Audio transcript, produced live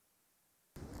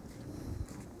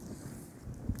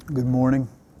Good morning.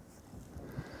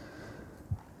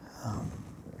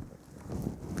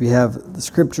 If you have the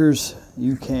scriptures,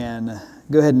 you can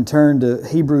go ahead and turn to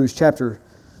Hebrews chapter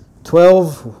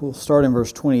 12. We'll start in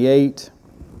verse 28.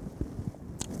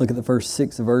 Look at the first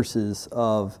 6 verses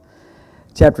of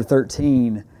chapter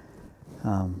 13.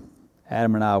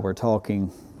 Adam and I were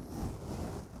talking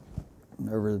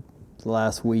over the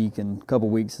last week and a couple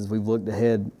weeks as we've looked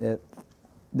ahead at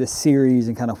this series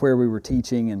and kind of where we were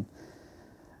teaching. And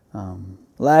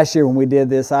last year when we did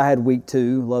this, I had week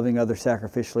 2, loving others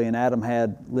sacrificially, and Adam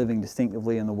had living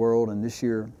distinctively in the world. And this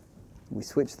year we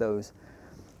switched those.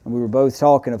 And we were both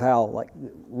talking of how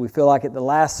we feel like at the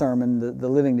last sermon, the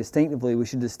living distinctively, we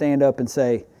should just stand up and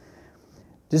say,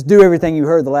 just do everything you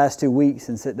heard the last 2 weeks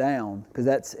and sit down. Because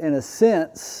that's, in a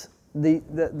sense,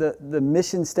 the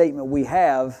mission statement we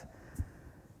have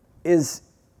is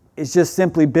just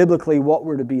simply biblically what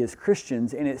we're to be as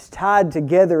Christians. And it's tied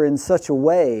together in such a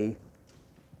way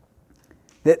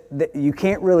that you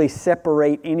can't really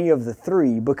separate any of the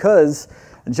three, because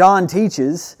John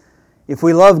teaches if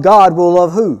we love God, we'll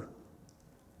love who?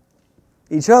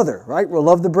 Each other, right? We'll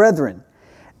love the brethren.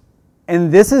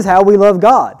 And this is how we love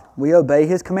God. We obey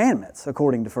His commandments,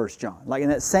 according to 1 John. Like in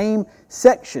that same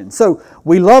section. So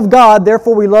we love God,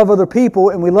 therefore we love other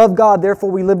people, and we love God, therefore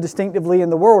we live distinctively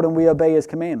in the world, and we obey His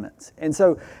commandments. And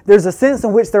so there's a sense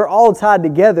in which they're all tied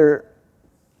together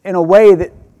in a way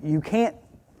that you can't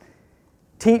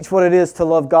teach what it is to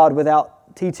love God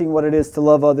without teaching what it is to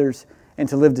love others and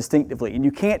to live distinctively. And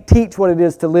you can't teach what it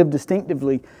is to live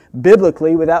distinctively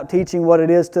biblically without teaching what it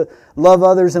is to love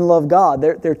others and love God.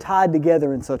 They're tied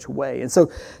together in such a way. And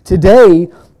so today,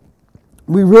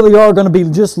 we really are going to be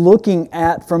just looking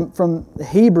at, from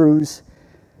Hebrews,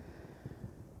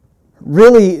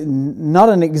 really not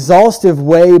an exhaustive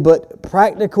way, but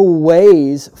practical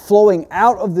ways flowing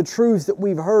out of the truths that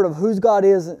we've heard of who God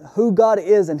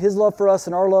is and His love for us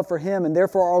and our love for Him, and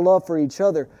therefore our love for each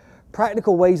other.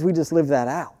 Practical ways we just live that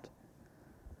out.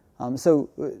 So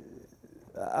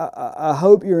I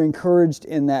hope you're encouraged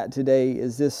in that today,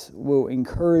 as this will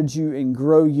encourage you and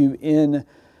grow you in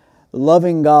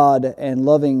loving God and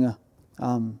loving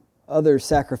others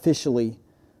sacrificially,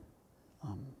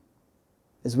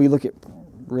 as we look at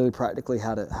really practically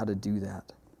how to do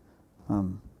that.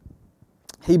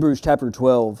 Hebrews chapter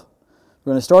 12,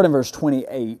 we're going to start in verse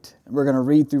 28, and we're going to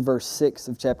read through verse 6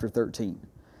 of chapter 13.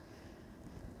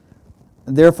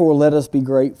 Therefore, let us be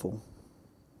grateful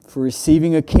for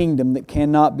receiving a kingdom that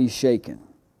cannot be shaken.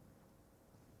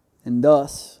 And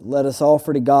thus, let us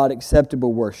offer to God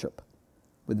acceptable worship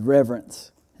with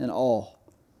reverence and awe.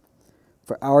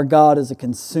 For our God is a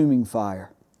consuming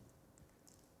fire.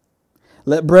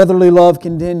 Let brotherly love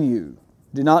continue.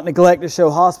 Do not neglect to show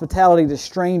hospitality to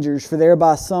strangers, for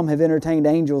thereby some have entertained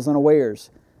angels unawares.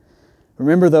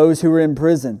 Remember those who are in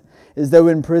prison, as though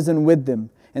in prison with them,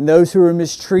 and those who are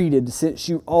mistreated, since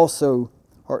you also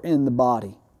are in the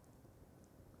body.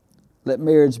 Let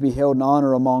marriage be held in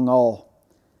honor among all,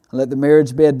 and let the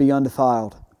marriage bed be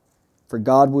undefiled, for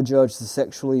God will judge the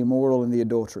sexually immoral and the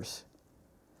adulterous.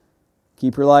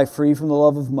 Keep your life free from the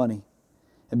love of money,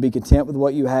 and be content with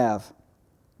what you have.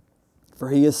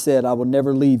 For He has said, I will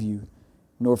never leave you,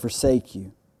 nor forsake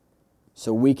you.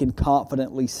 So we can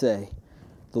confidently say,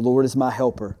 the Lord is my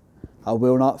helper, I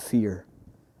will not fear.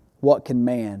 What can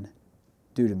man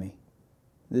do to me?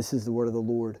 This is the word of the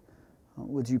Lord.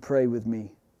 Would you pray with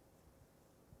me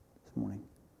this morning?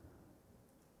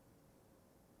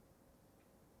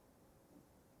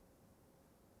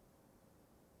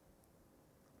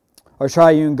 Our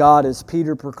triune God, as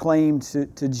Peter proclaimed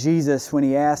to Jesus when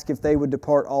he asked if they would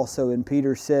depart also, and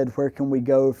Peter said, where can we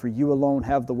go? For you alone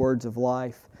have the words of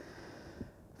life.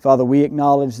 Father, we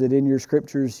acknowledge that in your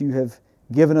scriptures you have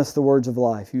given us the words of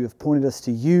life. You have pointed us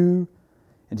to you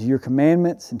and to your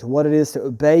commandments and to what it is to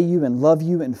obey you and love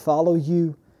you and follow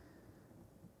you.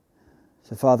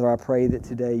 So, Father, I pray that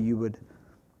today you would,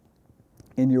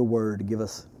 in your word, give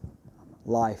us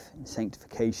life and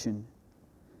sanctification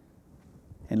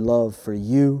and love for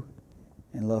you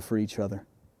and love for each other.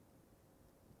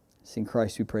 It's in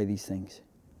Christ we pray these things.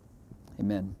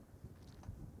 Amen.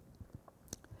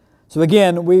 So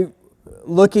again,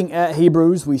 looking at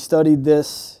Hebrews, we studied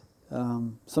this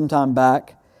some time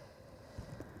back.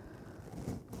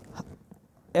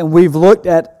 And we've looked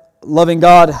at loving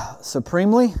God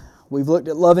supremely. We've looked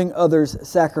at loving others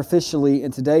sacrificially.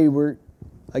 And today we're,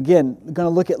 again, going to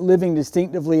look at living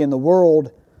distinctively in the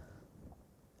world,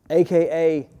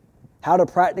 a.k.a. how to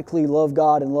practically love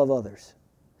God and love others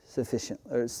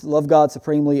love God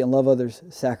supremely and love others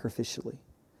sacrificially.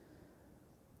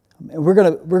 And we're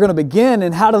going to begin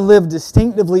in how to live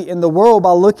distinctively in the world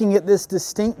by looking at this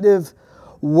distinctive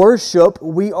worship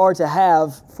we are to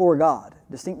have for God.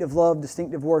 Distinctive love,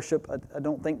 distinctive worship. I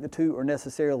don't think the two are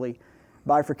necessarily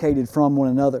bifurcated from one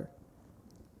another.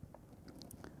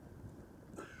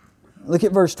 Look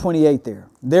at verse 28 there.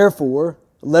 Therefore,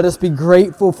 let us be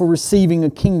grateful for receiving a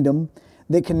kingdom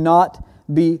that cannot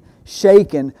be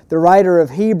shaken. The writer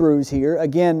of Hebrews here,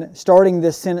 again, starting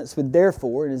this sentence with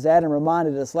therefore, and as Adam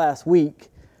reminded us last week,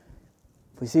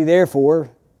 if we see therefore,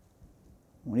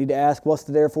 we need to ask what's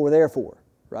the therefore,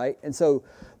 right? And so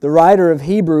the writer of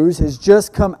Hebrews has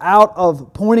just come out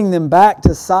of pointing them back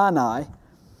to Sinai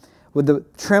with the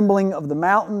trembling of the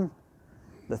mountain,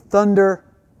 the thunder,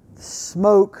 the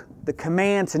smoke, the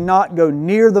command to not go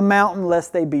near the mountain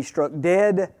lest they be struck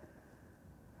dead.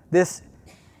 This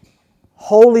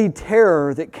holy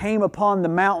terror that came upon the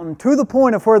mountain to the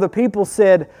point of where the people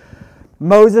said,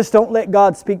 Moses, don't let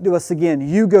God speak to us again.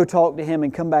 You go talk to Him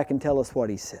and come back and tell us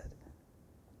what He said.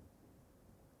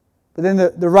 But then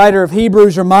the writer of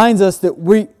Hebrews reminds us that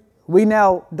we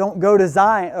now don't go to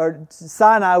Zion or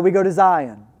Sinai, we go to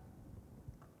Zion.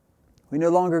 We no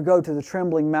longer go to the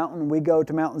trembling mountain, we go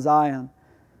to Mount Zion.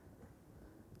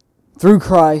 Through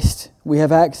Christ, we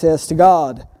have access to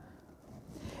God.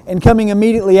 And coming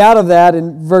immediately out of that,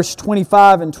 in verse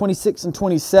 25 and 26 and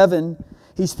 27,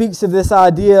 he speaks of this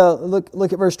idea.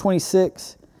 Look at verse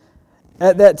 26.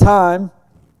 At that time,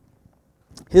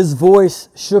 His voice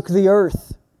shook the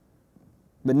earth.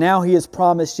 But now He has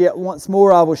promised, yet once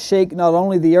more I will shake not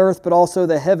only the earth, but also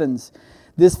the heavens.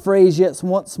 This phrase, yet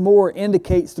once more,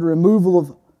 indicates the removal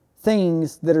of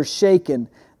things that are shaken.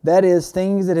 That is,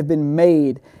 things that have been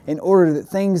made, in order that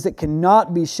things that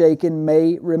cannot be shaken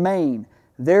may remain.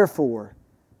 Therefore,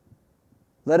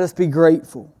 let us be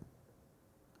grateful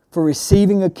for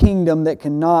receiving a kingdom that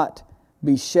cannot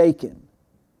be shaken.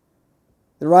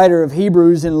 The writer of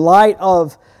Hebrews, in light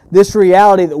of this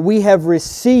reality that we have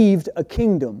received a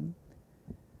kingdom,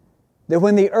 that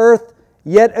when the earth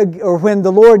when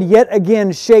the Lord yet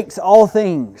again shakes all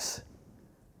things,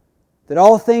 that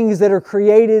all things that are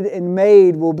created and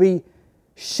made will be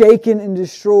shaken and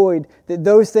destroyed, that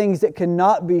those things that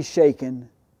cannot be shaken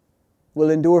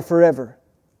will endure forever.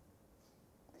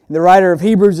 And the writer of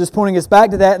Hebrews is pointing us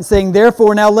back to that and saying,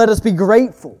 therefore now let us be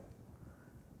grateful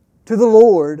to the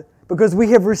Lord because we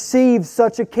have received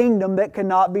such a kingdom that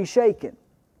cannot be shaken.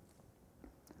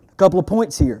 A couple of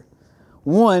points here.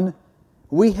 One,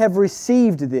 we have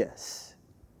received this.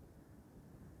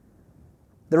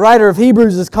 The writer of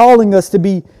Hebrews is calling us to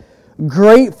be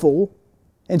grateful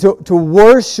and to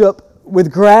worship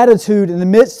with gratitude in the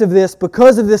midst of this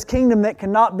because of this kingdom that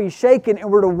cannot be shaken, and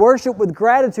we're to worship with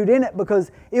gratitude in it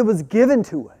because it was given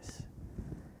to us.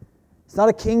 It's not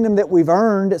a kingdom that we've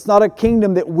earned. It's not a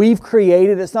kingdom that we've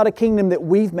created. It's not a kingdom that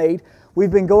we've made.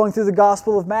 We've been going through the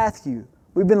Gospel of Matthew.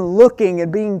 We've been looking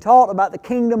and being taught about the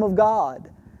kingdom of God.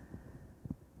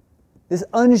 This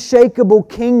unshakable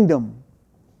kingdom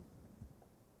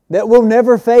that will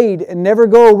never fade and never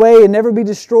go away and never be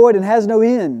destroyed and has no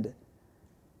end.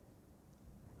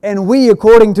 And we,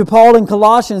 according to Paul in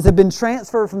Colossians, have been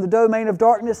transferred from the domain of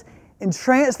darkness and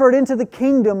transferred into the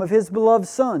kingdom of His beloved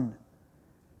Son.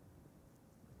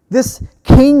 This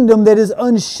kingdom that is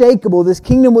unshakable, this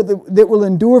kingdom that will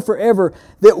endure forever,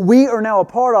 that we are now a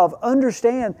part of.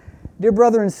 Understand, dear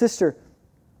brother and sister,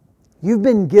 you've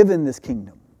been given this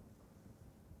kingdom.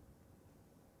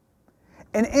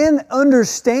 And in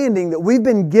understanding that we've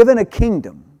been given a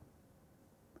kingdom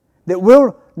that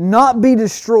will not be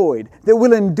destroyed, that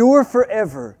will endure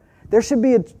forever, there should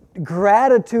be a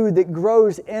gratitude that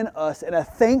grows in us and a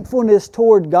thankfulness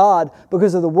toward God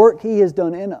because of the work He has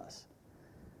done in us.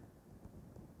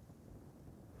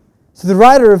 So the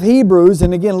writer of Hebrews,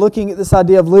 and again looking at this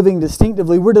idea of living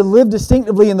distinctively, we're to live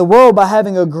distinctively in the world by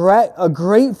having a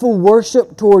grateful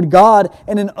worship toward God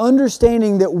and an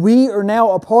understanding that we are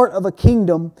now a part of a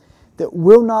kingdom that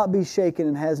will not be shaken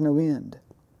and has no end.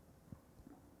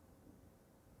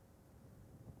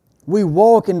 We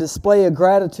walk and display a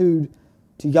gratitude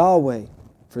to Yahweh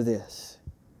for this.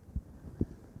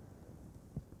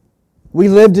 We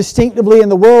live distinctively in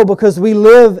the world because we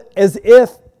live as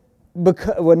if,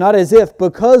 not as if,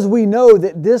 because we know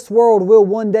that this world will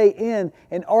one day end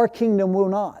and our kingdom will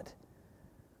not.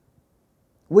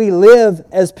 We live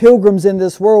as pilgrims in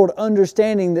this world,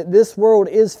 understanding that this world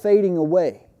is fading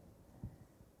away.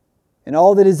 And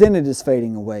all that is in it is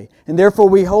fading away. And therefore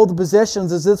we hold the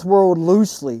possessions of this world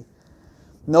loosely,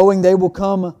 knowing they will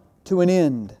come to an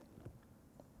end.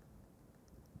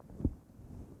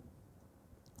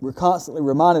 We're constantly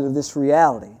reminded of this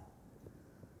reality.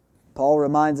 Paul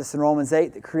reminds us in Romans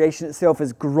 8 that creation itself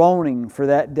is groaning for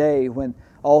that day when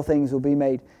all things will be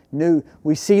made new.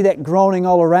 We see that groaning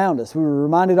all around us. We were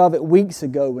reminded of it weeks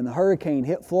ago when the hurricane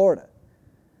hit Florida.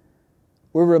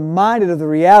 We're reminded of the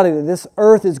reality that this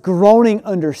earth is groaning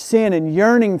under sin and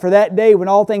yearning for that day when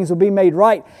all things will be made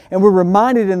right. And we're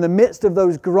reminded in the midst of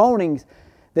those groanings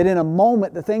that in a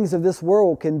moment the things of this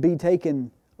world can be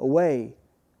taken away,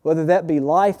 whether that be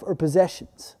life or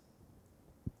possessions.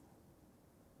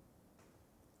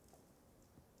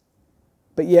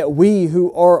 But yet we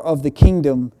who are of the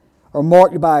kingdom are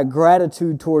marked by a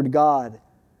gratitude toward God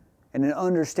and an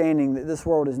understanding that this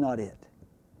world is not it.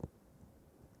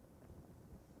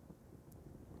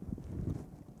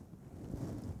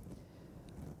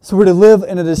 So we're to live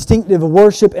in a distinctive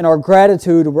worship in our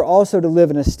gratitude. We're also to live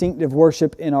in a distinctive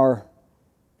worship in our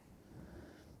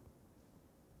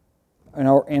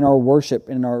worship,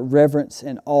 in our reverence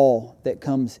and awe that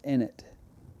comes in it.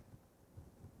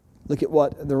 Look at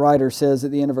what the writer says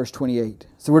at the end of verse 28.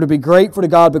 So we're to be grateful to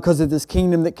God because of this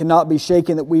kingdom that cannot be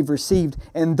shaken that we've received.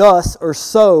 And thus, or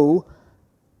so,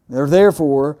 or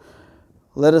therefore,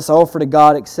 let us offer to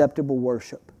God acceptable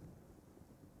worship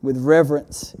with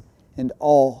reverence and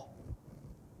awe.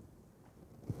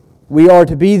 We are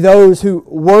to be those who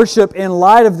worship in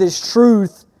light of this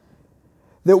truth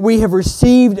that we have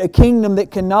received a kingdom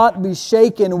that cannot be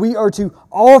shaken. We are to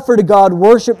offer to God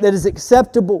worship that is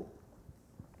acceptable.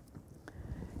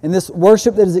 And this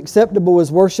worship that is acceptable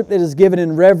is worship that is given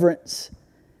in reverence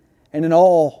and in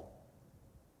awe.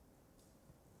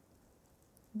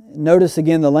 Notice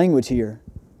again the language here.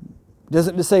 It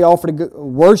doesn't just say offer to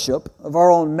worship of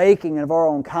our own making and of our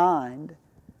own kind,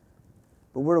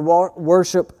 but we're to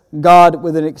worship God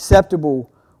with an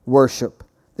acceptable worship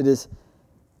that is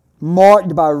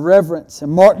marked by reverence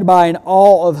and marked by an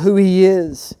awe of who He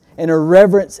is and a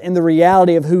reverence in the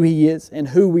reality of who He is and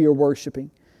who we are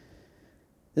worshiping.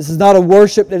 This is not a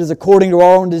worship that is according to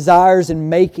our own desires and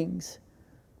makings.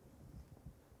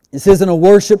 This isn't a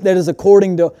worship that is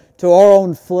according to our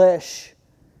own flesh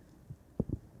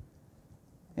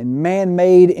and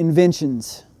man-made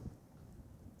inventions.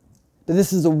 But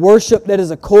this is a worship that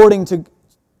is according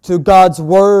to God's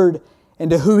Word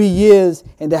and to who He is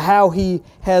and to how He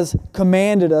has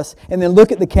commanded us. And then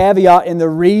look at the caveat and the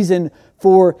reason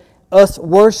for us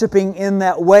worshiping in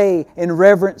that way, in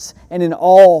reverence and in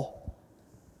awe.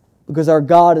 Because our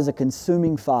God is a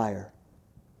consuming fire.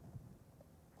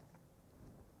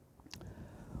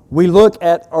 We look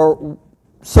at our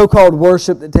so-called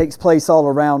worship that takes place all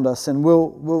around us, and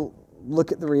we'll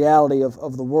look at the reality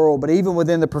of the world. But even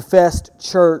within the professed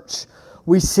church,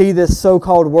 we see this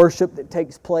so-called worship that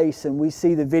takes place, and we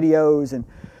see the videos, and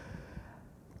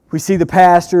we see the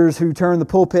pastors who turn the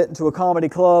pulpit into a comedy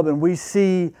club, and we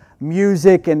see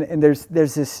music, and there's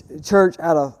this church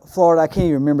out of Florida. I can't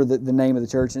even remember the name of the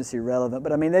church, and it's irrelevant.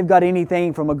 But I mean, they've got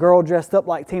anything from a girl dressed up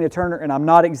like Tina Turner, and I'm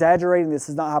not exaggerating, this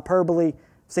is not hyperbole.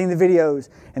 Seen the videos,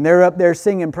 and they're up there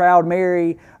singing Proud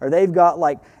Mary, or they've got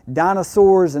like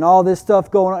dinosaurs and all this stuff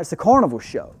going on. It's a carnival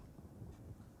show.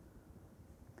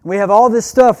 We have all this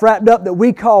stuff wrapped up that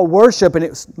we call worship, and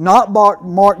it's not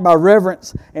marked by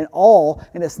reverence and awe,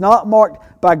 and it's not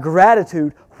marked by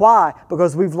gratitude. Why?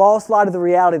 Because we've lost sight of the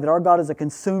reality that our God is a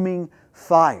consuming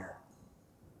fire.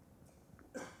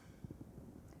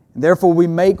 And therefore, we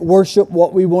make worship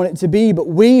what we want it to be. But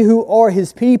we who are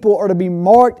His people are to be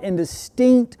marked and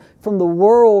distinct from the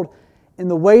world in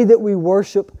the way that we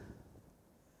worship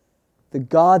the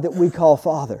God that we call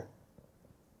Father.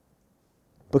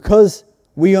 Because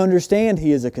we understand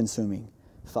He is a consuming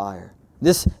fire.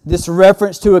 This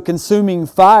reference to a consuming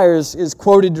fire is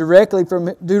quoted directly from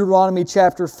Deuteronomy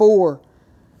chapter 4,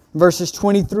 verses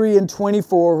 23 and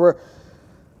 24, where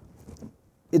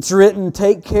it's written,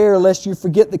 "Take care lest you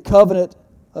forget the covenant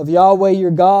of Yahweh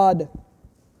your God,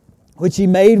 which He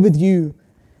made with you,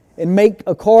 and make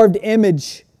a carved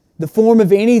image, the form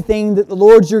of anything that the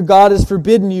Lord your God has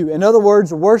forbidden you." In other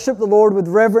words, worship the Lord with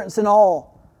reverence and awe.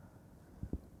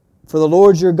 For the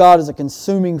Lord your God is a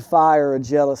consuming fire, a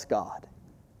jealous God.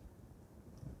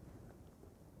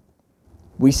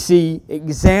 We see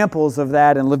examples of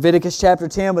that in Leviticus chapter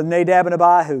 10 with Nadab and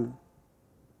Abihu.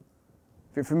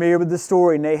 If you're familiar with the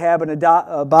story, Nadab and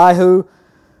Abihu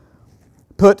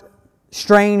put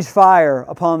strange fire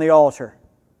upon the altar.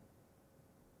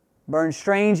 Burned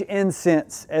strange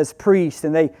incense as priests,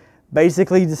 and they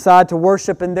basically decide to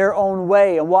worship in their own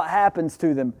way. And what happens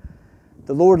to them?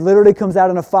 The Lord literally comes out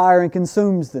in a fire and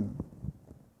consumes them.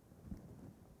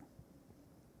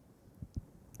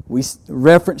 We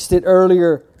referenced it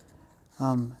earlier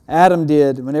Adam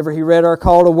did whenever he read our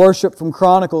call to worship from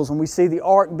Chronicles, and we see the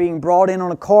ark being brought in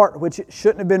on a cart, which it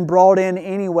shouldn't have been brought in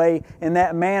anyway in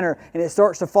that manner, and it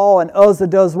starts to fall, and Uzzah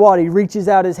does what? He reaches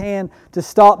out his hand to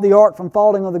stop the ark from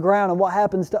falling on the ground, and what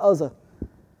happens to Uzzah?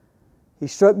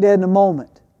 He's struck dead in a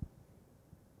moment,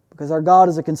 because our God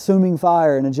is a consuming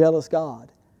fire and a jealous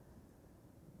God.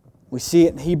 We see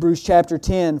it in Hebrews chapter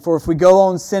 10, "For if we go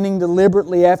on sinning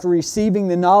deliberately after receiving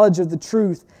the knowledge of the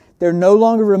truth, there no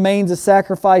longer remains a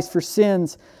sacrifice for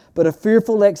sins, but a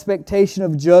fearful expectation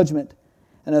of judgment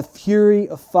and a fury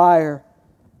of fire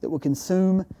that will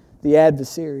consume the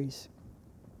adversaries."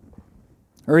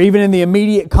 Or even in the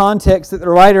immediate context that the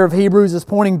writer of Hebrews is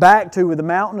pointing back to with the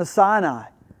mountain of Sinai.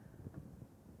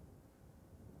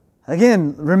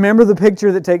 Again, remember the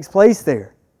picture that takes place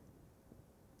there.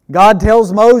 God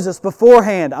tells Moses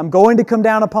beforehand, "I'm going to come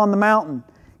down upon the mountain.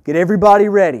 Get everybody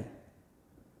ready.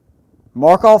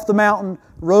 Mark off the mountain,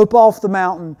 rope off the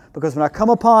mountain, because when I come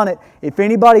upon it, if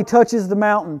anybody touches the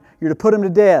mountain, you're to put them to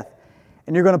death.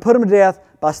 And you're going to put them to death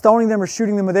by stoning them or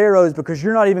shooting them with arrows, because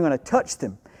you're not even going to touch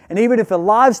them. And even if a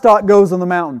livestock goes on the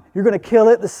mountain, you're going to kill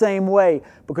it the same way,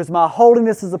 because my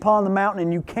holiness is upon the mountain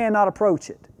and you cannot approach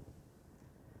it."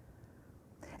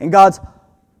 And God's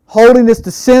holiness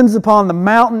descends upon the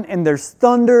mountain, and there's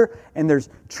thunder, and there's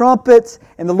trumpets,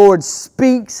 and the Lord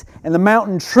speaks, and the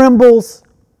mountain trembles.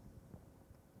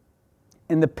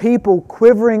 And the people,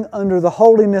 quivering under the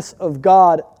holiness of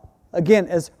God, again,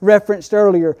 as referenced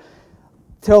earlier,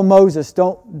 tell Moses,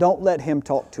 don't let him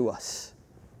talk to us.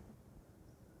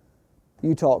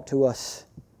 You talk to us,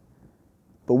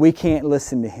 but we can't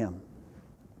listen to him.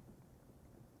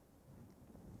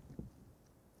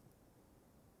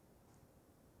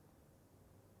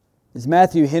 As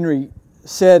Matthew Henry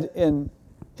said in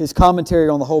his commentary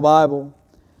on the whole Bible,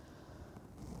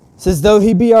 it says, "Though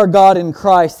He be our God in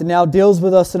Christ and now deals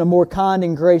with us in a more kind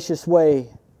and gracious way,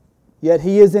 yet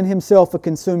He is in Himself a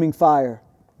consuming fire,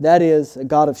 that is, a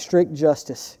God of strict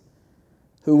justice,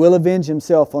 who will avenge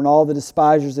Himself on all the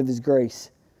despisers of His grace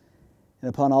and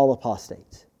upon all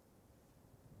apostates."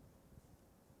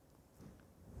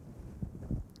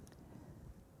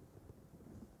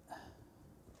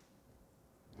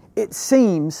 It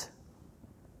seems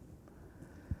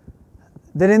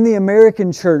that in the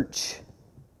American church,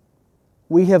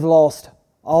 we have lost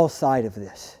all sight of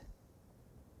this.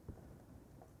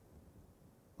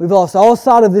 We've lost all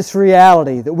sight of this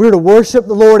reality that we're to worship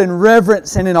the Lord in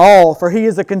reverence and in awe, for He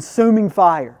is a consuming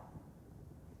fire.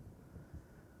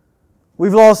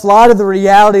 We've lost sight of the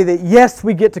reality that yes,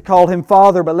 we get to call Him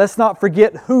Father, but let's not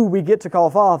forget who we get to call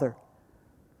Father.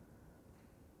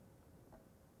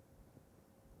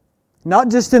 Not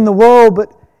just in the world,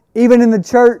 but even in the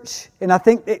church. And I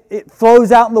think it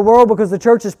flows out in the world because the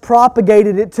church has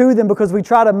propagated it to them, because we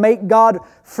try to make God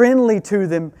friendly to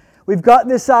them. We've got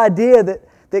this idea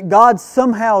that God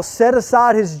somehow set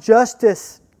aside His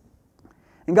justice,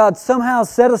 and God somehow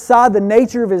set aside the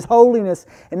nature of His holiness,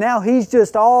 and now He's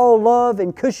just all love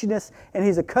and cushiness, and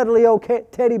He's a cuddly old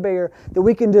teddy bear that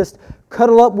we can just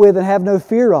cuddle up with and have no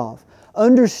fear of.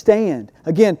 Understand,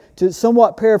 again, to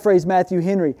somewhat paraphrase Matthew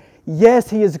Henry, yes,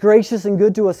 He is gracious and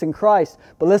good to us in Christ,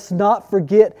 but let's not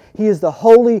forget He is the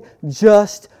holy,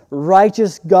 just,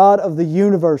 righteous God of the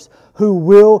universe who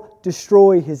will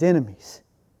destroy His enemies.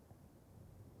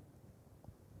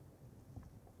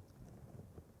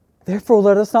 Therefore,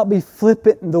 let us not be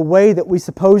flippant in the way that we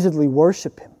supposedly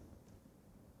worship Him.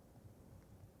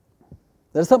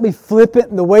 Let us not be flippant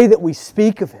in the way that we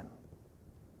speak of Him.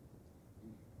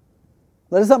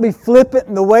 Let us not be flippant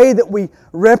in the way that we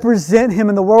represent Him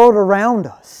in the world around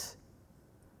us.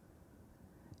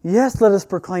 Yes, let us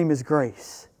proclaim His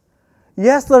grace.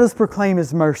 Yes, let us proclaim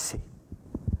His mercy.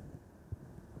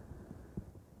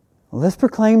 Let's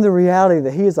proclaim the reality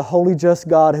that He is a holy, just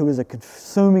God who is a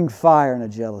consuming fire and a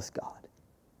jealous God.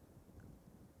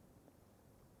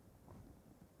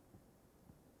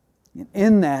 And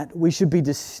in that, we should be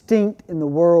distinct in the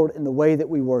world in the way that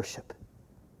we worship.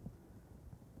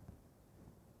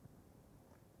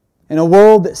 In a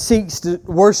world that seeks to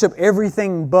worship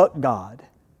everything but God,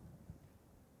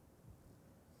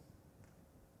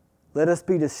 let us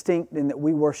be distinct in that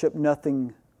we worship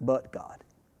nothing but God.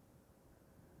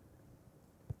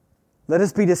 Let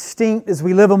us be distinct as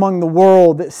we live among the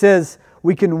world that says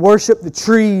we can worship the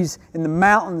trees and the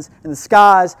mountains and the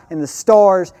skies and the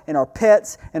stars and our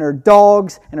pets and our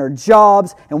dogs and our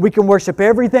jobs, and we can worship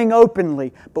everything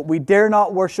openly, but we dare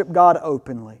not worship God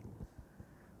openly.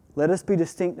 Let us be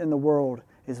distinct in the world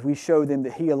as we show them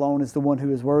that He alone is the one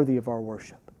who is worthy of our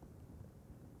worship.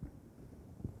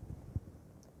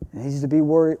 And He's to be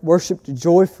worshipped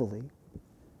joyfully,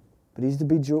 but but He's to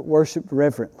be worshipped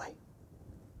reverently.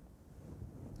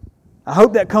 I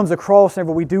hope that comes across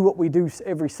whenever we do what we do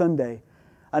every Sunday.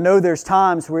 I know there's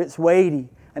times where it's weighty,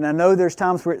 and I know there's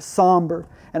times where it's somber,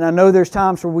 and I know there's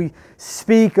times where we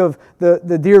speak of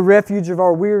the dear refuge of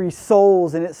our weary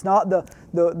souls, and it's not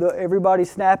the everybody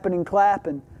snapping and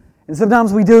clapping. And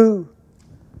sometimes we do.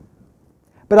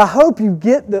 But I hope you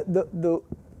get the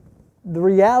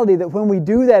reality that when we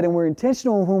do that, and we're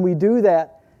intentional when we do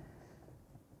that,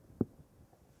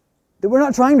 that we're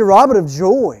not trying to rob it of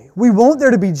joy. We want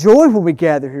there to be joy when we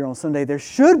gather here on Sunday. There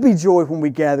should be joy when we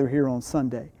gather here on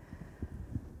Sunday.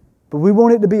 But we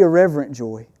want it to be a reverent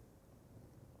joy.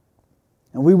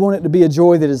 And we want it to be a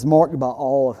joy that is marked by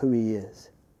all of who He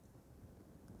is.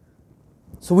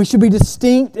 So we should be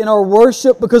distinct in our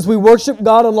worship because we worship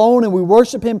God alone and we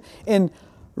worship Him in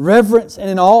reverence and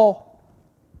in awe.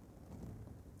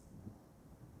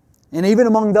 And even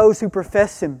among those who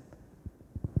profess Him,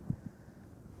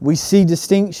 we see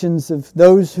distinctions of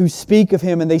those who speak of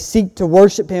Him and they seek to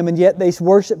worship Him, and yet they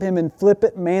worship Him in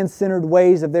flippant, man-centered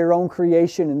ways of their own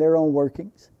creation and their own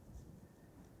workings.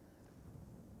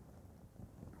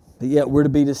 But yet we're to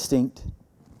be distinct,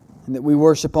 and that we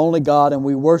worship only God, and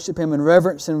we worship Him in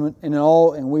reverence and in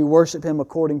awe, and we worship Him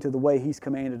according to the way He's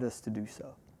commanded us to do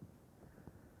so.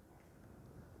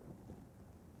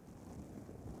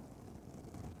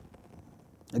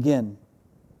 Again,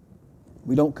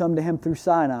 we don't come to Him through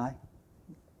Sinai.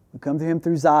 We come to Him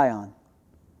through Zion.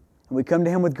 And we come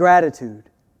to Him with gratitude.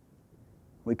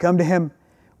 We come to Him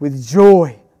with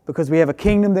joy because we have a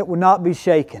kingdom that will not be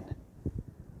shaken.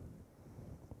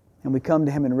 And we come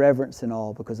to Him in reverence and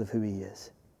awe because of who He is.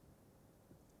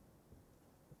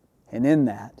 And in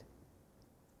that,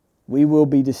 we will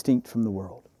be distinct from the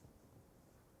world.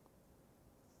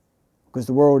 Because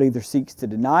the world either seeks to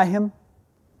deny Him,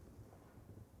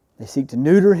 they seek to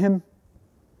neuter Him,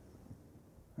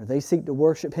 or they seek to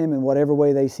worship Him in whatever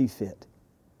way they see fit.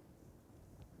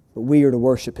 But we are to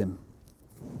worship Him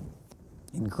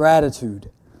in gratitude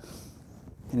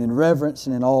and in reverence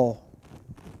and in awe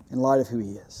in light of who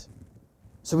He is.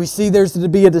 So we see there's to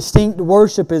be a distinct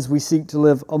worship as we seek to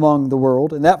live among the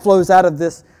world. And that flows out of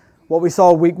this, what we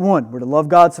saw week 1. We're to love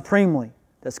God supremely.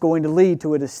 That's going to lead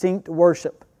to a distinct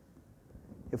worship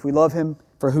if we love Him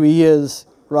for who He is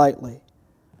rightly.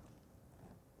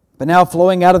 But now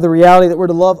flowing out of the reality that we're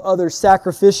to love others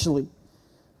sacrificially.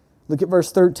 Look at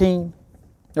verse 13,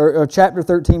 or chapter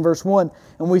 13, verse 1,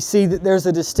 and we see that there's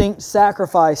a distinct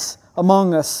sacrifice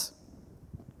among us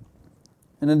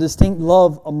and a distinct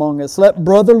love among us. Let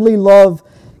brotherly love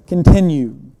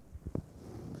continue.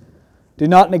 Do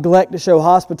not neglect to show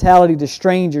hospitality to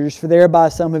strangers, for thereby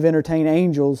some have entertained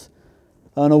angels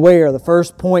unaware. The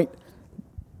first point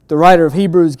the writer of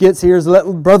Hebrews gets here is let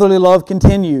brotherly love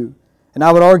continue. And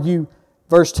I would argue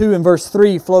verse 2 and verse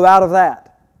 3 flow out of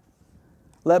that.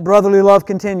 Let brotherly love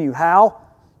continue. How?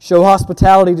 Show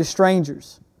hospitality to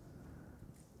strangers.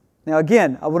 Now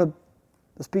again, I want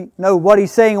to know what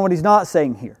he's saying and what he's not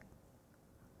saying here.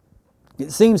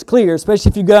 It seems clear, especially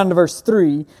if you go down to verse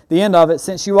 3, the end of it,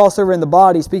 since you also are in the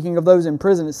body, speaking of those in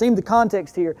prison. It seems the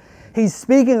context here, he's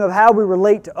speaking of how we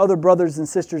relate to other brothers and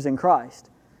sisters in Christ.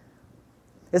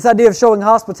 This idea of showing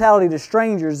hospitality to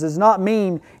strangers does not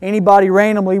mean anybody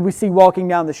randomly we see walking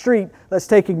down the street, let's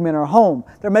take him in our home.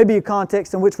 There may be a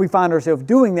context in which we find ourselves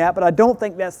doing that, but I don't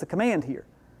think that's the command here.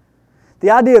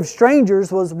 The idea of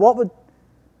strangers was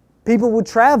people would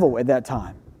travel at that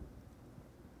time.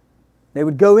 They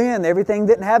would go in. Everything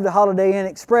didn't have the Holiday Inn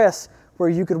Express where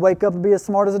you could wake up and be as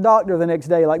smart as a doctor the next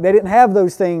day. Like they didn't have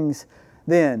those things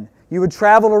then. You would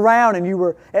travel around and you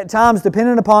were at times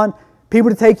dependent upon people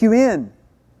to take you in.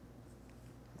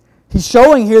 He's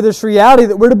showing here this reality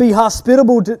that we're to be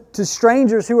hospitable to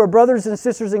strangers who are brothers and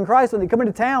sisters in Christ. When they come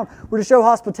into town, we're to show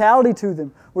hospitality to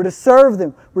them. We're to serve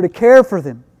them. We're to care for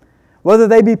them. Whether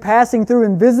they be passing through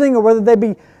and visiting or whether they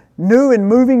be new and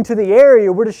moving to the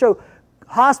area, we're to show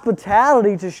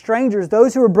hospitality to strangers,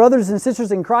 those who are brothers and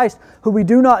sisters in Christ who we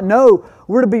do not know.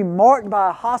 We're to be marked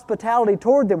by hospitality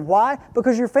toward them. Why?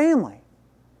 Because you're family.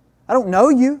 I don't know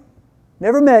you,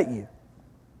 never met you,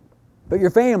 but you're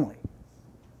family.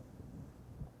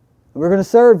 We're going to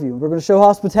serve you. We're going to show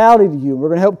hospitality to you. We're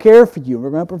going to help care for you. We're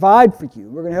going to provide for you.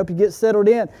 We're going to help you get settled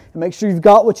in and make sure you've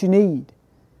got what you need.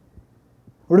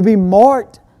 We're to be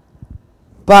marked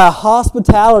by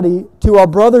hospitality to our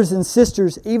brothers and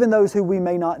sisters, even those who we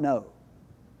may not know,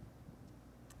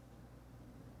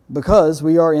 because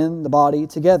we are in the body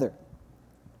together.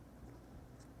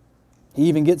 He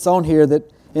even gets on here that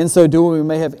in so doing we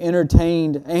may have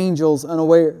entertained angels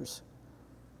unawares,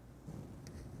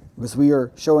 because we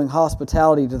are showing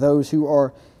hospitality to those who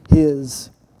are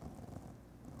His.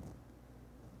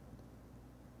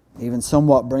 Even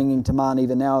somewhat bringing to mind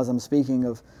even now as I'm speaking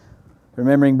of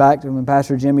remembering back to when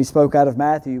Pastor Jimmy spoke out of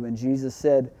Matthew and Jesus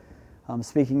said,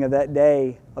 speaking of that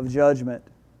day of judgment,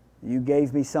 you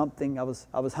gave me something. I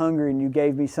was hungry and you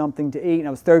gave me something to eat, and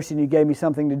I was thirsty and you gave me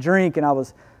something to drink, and I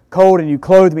was cold and you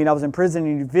clothed me, and I was in prison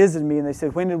and you visited me. And they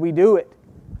said, when did we do it?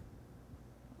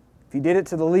 If you did it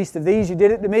to the least of these, you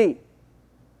did it to me.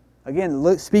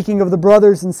 Again, speaking of the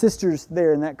brothers and sisters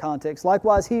there in that context.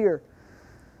 Likewise here,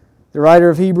 the writer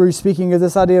of Hebrews speaking of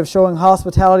this idea of showing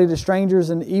hospitality to strangers,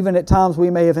 and even at times we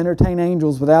may have entertained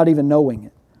angels without even knowing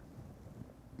it.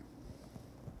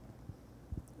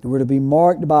 We're to be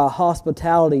marked by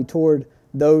hospitality toward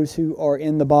those who are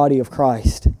in the body of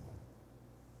Christ.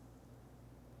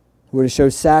 We're to show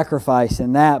sacrifice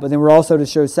in that, but then we're also to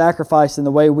show sacrifice in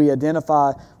the way we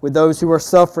identify with those who are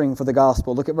suffering for the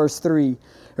gospel. Look at verse 3.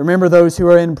 Remember those who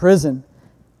are in prison,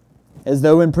 as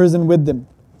though in prison with them,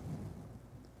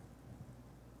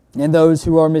 and those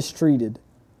who are mistreated.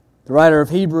 The writer of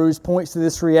Hebrews points to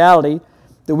this reality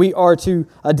that we are to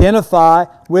identify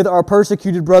with our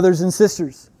persecuted brothers and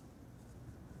sisters.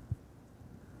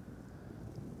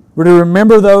 We're to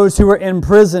remember those who are in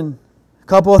prison. A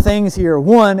couple of things here.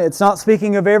 One, it's not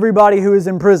speaking of everybody who is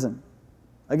in prison.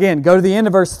 Again, go to the end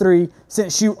of verse 3,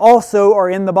 since you also are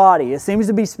in the body. It seems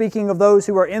to be speaking of those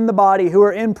who are in the body, who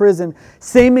are in prison,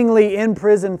 seemingly in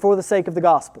prison for the sake of the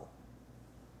gospel.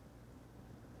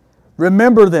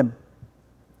 Remember them.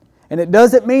 And it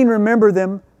doesn't mean remember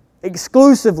them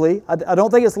exclusively. I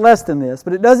don't think it's less than this,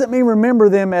 but it doesn't mean remember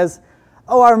them as,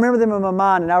 oh, I remember them in my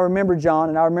mind, and I remember John,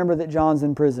 and I remember that John's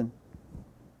in prison.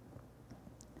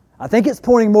 I think it's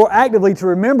pointing more actively to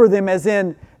remember them as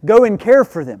in, go and care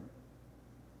for them.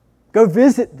 Go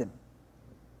visit them.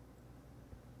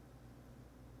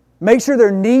 Make sure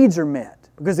their needs are met.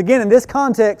 Because again, in this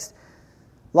context,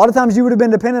 a lot of times you would have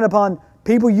been dependent upon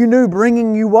people you knew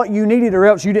bringing you what you needed, or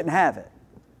else you didn't have it.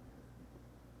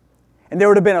 And there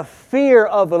would have been a fear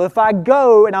of, well, if I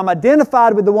go and I'm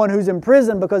identified with the one who's in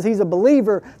prison because he's a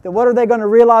believer, then what are they going to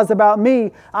realize about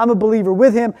me? I'm a believer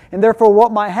with him, and therefore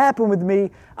what might happen with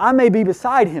me, I may be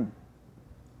beside him.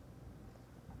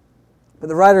 But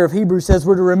the writer of Hebrews says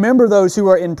we're to remember those who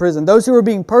are in prison, those who are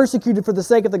being persecuted for the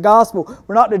sake of the gospel.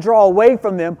 We're not to draw away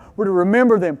from them. We're to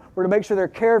remember them. We're to make sure they're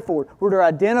cared for. We're to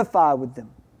identify with them.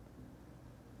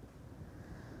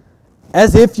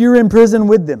 As if you're in prison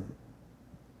with them.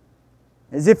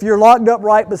 As if you're locked up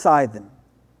right beside them.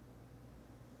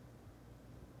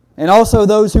 And also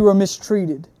those who are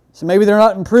mistreated. So maybe they're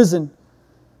not in prison.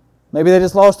 Maybe they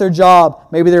just lost their job.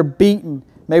 Maybe they're beaten.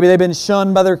 Maybe they've been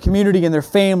shunned by their community and their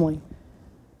family.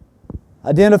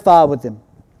 Identify with them.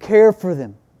 Care for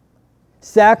them.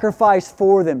 Sacrifice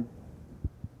for them.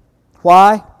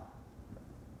 Why?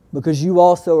 Because you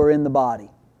also are in the body.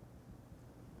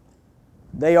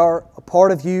 They are a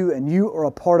part of you and you are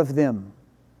a part of them.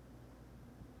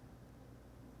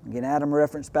 Again, Adam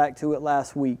referenced back to it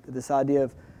last week, this idea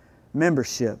of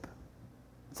membership.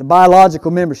 It's a biological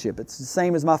membership. It's the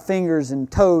same as my fingers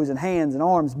and toes and hands and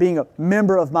arms being a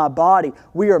member of my body.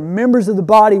 We are members of the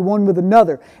body one with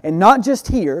another. And not just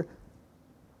here,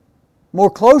 more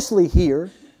closely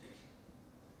here,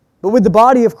 but with the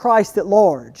body of Christ at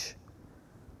large.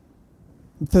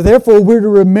 So therefore, we're to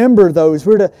remember those.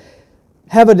 We're to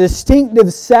have a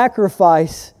distinctive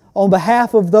sacrifice on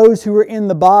behalf of those who are in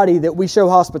the body, that we show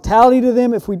hospitality to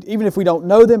them even if we don't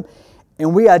know them,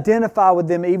 and we identify with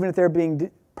them even if they're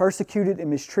being persecuted and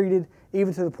mistreated,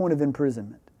 even to the point of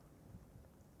imprisonment.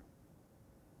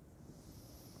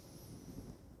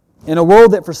 In a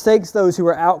world that forsakes those who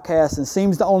are outcasts and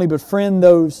seems to only befriend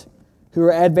those who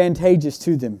are advantageous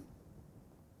to them,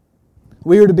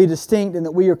 we are to be distinct in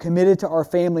that we are committed to our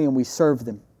family and we serve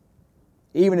them,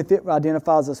 even if it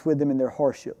identifies us with them in their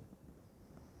hardship.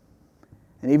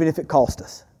 And even if it cost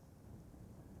us.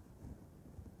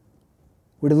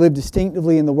 We're to live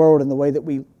distinctively in the world in the way that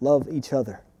we love each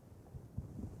other.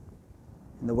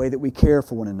 In the way that we care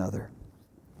for one another.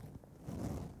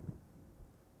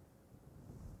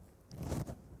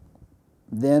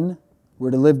 Then we're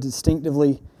to live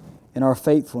distinctively in our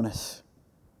faithfulness.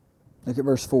 Look at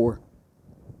verse 4.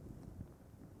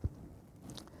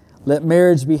 Let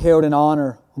marriage be held in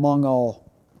honor among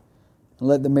all, and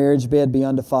let the marriage bed be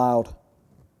undefiled.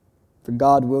 For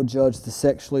God will judge the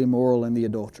sexually immoral and the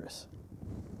adulterous.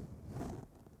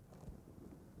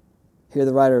 Here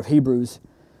the writer of Hebrews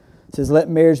says, let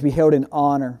marriage be held in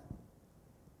honor.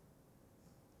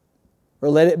 Or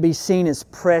let it be seen as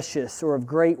precious or of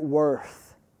great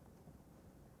worth.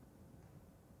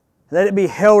 Let it be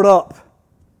held up.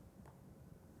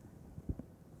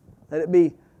 Let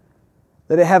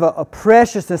it have a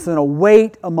preciousness and a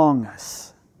weight among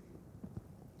us.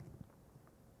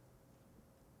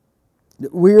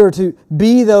 We are to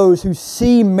be those who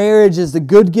see marriage as the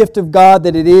good gift of God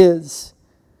that it is.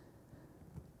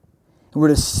 And we're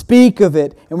to speak of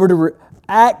it, and we're to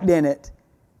act in it,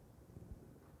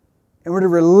 and we're to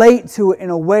relate to it in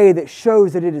a way that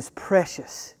shows that it is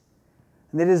precious,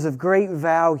 and that it is of great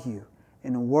value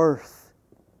and worth.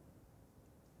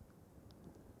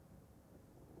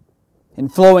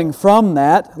 And flowing from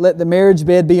that, let the marriage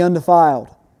bed be undefiled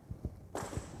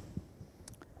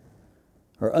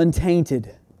or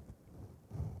untainted.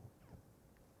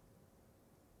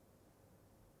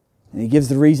 And he gives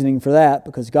the reasoning for that,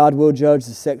 because God will judge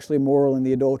the sexually immoral and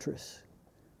the adulterous.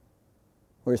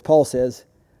 Whereas Paul says,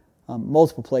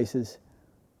 multiple places,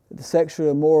 that the sexually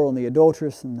immoral and the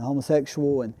adulterous and the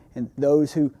homosexual and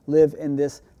those who live in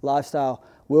this lifestyle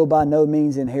will by no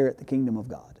means inherit the kingdom of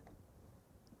God.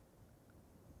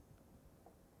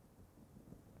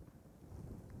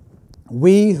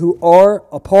 We who are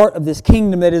a part of this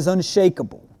kingdom that is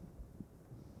unshakable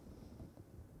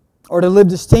are to live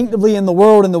distinctively in the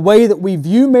world in the way that we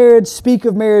view marriage, speak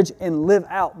of marriage, and live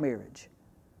out marriage.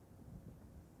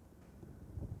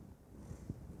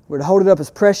 We're to hold it up as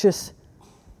precious,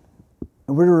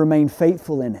 and we're to remain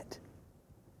faithful in it.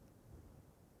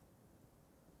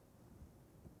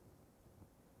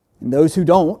 And those who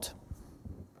don't,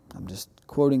 I'm just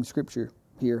quoting Scripture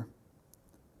here,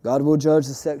 God will judge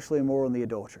the sexually immoral and the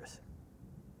adulterous.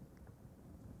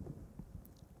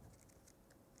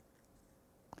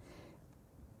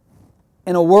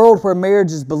 In a world where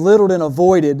marriage is belittled and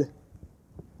avoided,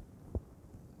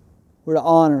 we're to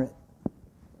honor it.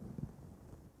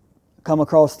 I come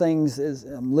across things as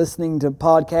I'm listening to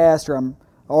podcasts or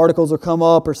articles will come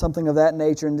up or something of that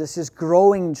nature, and this just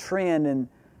growing trend in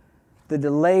the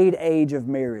delayed age of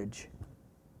marriage.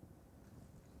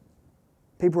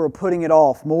 People are putting it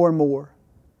off more and more.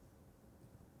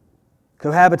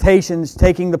 Cohabitation's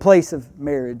taking the place of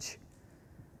marriage.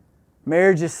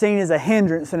 Marriage is seen as a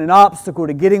hindrance and an obstacle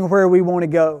to getting where we want to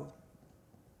go.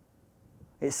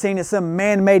 It's seen as some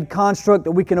man-made construct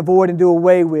that we can avoid and do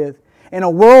away with. In a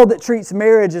world that treats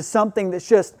marriage as something that's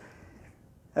just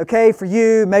okay for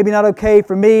you, maybe not okay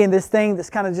for me, and this thing that's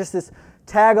kind of just this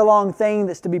tag-along thing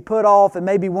that's to be put off, and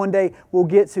maybe one day we'll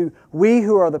get to, we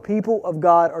who are the people of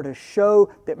God are to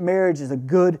show that marriage is a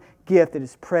good gift that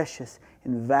is precious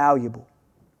and valuable.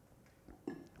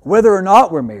 Whether or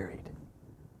not we're married.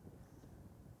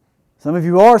 Some of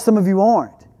you are, some of you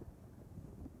aren't.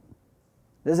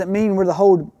 Doesn't mean we're to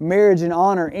hold marriage in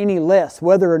honor any less,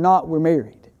 whether or not we're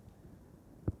married.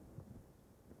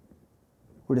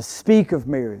 We're to speak of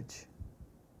marriage.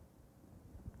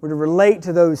 We're to relate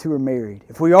to those who are married.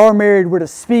 If we are married, we're to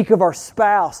speak of our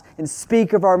spouse and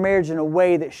speak of our marriage in a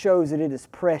way that shows that it is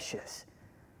precious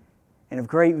and of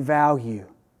great value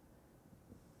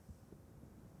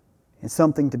and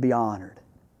something to be honored.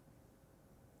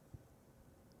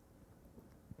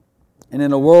 And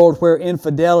in a world where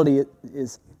infidelity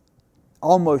is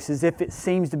almost as if it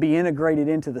seems to be integrated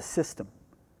into the system,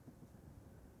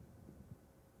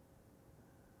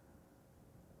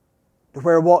 to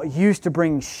where what used to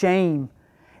bring shame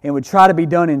and would try to be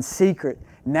done in secret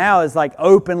now is like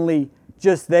openly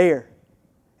just there,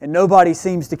 and nobody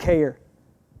seems to care.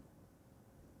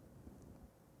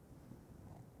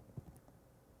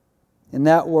 In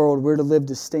that world, we're to live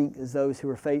distinct as those who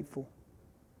are faithful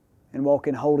and walk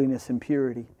in holiness and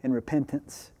purity and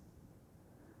repentance.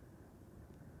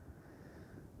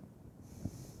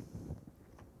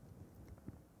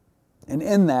 And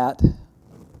in that,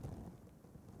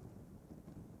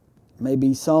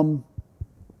 maybe some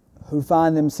who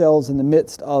find themselves in the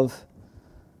midst of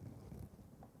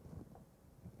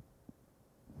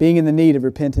being in the need of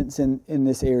repentance in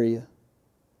this area.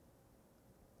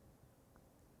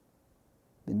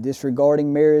 Been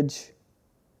disregarding marriage,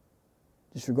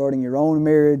 disregarding your own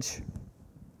marriage,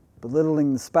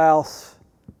 belittling the spouse,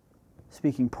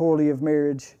 speaking poorly of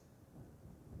marriage.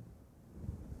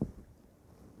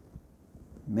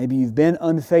 Maybe you've been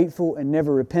unfaithful and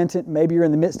never repentant. Maybe you're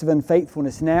in the midst of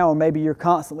unfaithfulness now, or maybe you're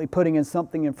constantly putting in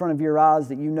something in front of your eyes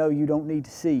that you know you don't need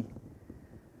to see.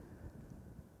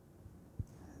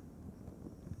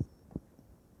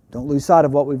 Don't lose sight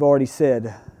of what we've already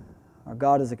said. Our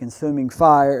God is a consuming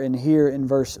fire, and here in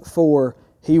verse 4,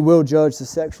 He will judge the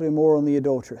sexually immoral and the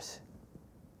adulterous.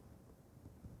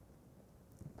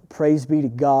 Praise be to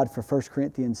God for 1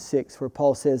 Corinthians 6, where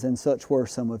Paul says, "And such were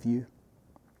some of you."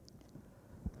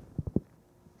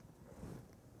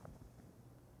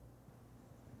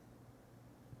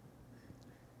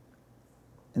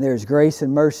 And there is grace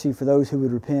and mercy for those who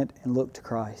would repent and look to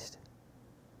Christ.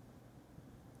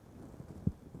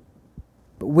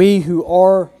 But we who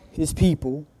are His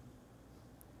people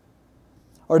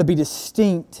are to be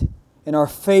distinct in our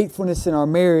faithfulness in our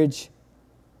marriage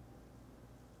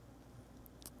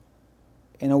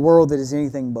in a world that is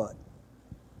anything but.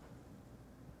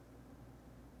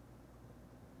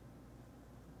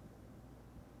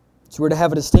 So we're to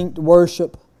have a distinct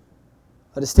worship,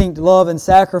 a distinct love and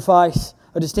sacrifice,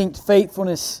 a distinct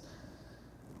faithfulness.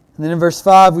 And then in verse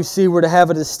 5 we see we're to have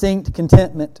a distinct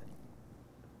contentment.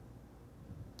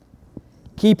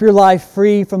 Keep your life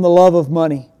free from the love of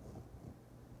money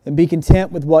and be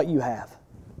content with what you have.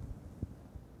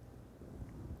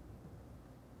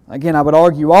 Again, I would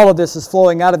argue all of this is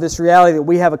flowing out of this reality that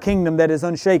we have a kingdom that is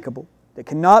unshakable, that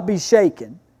cannot be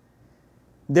shaken.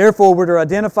 Therefore, we're to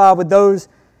identify with those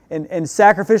and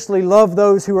sacrificially love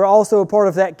those who are also a part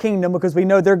of that kingdom because we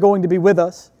know they're going to be with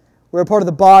us. We're a part of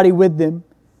the body with them.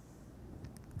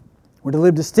 We're to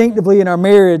live distinctively in our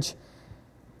marriage,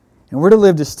 and we're to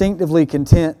live distinctively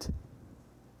content.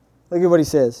 Look at what he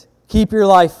says. Keep your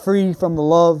life free from the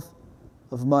love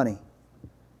of money.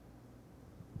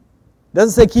 It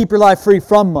doesn't say keep your life free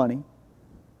from money.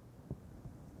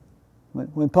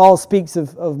 When Paul speaks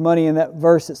of money in that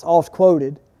verse that's oft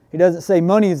quoted, he doesn't say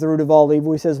money is the root of all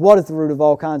evil. He says, what is the root of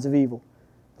all kinds of evil?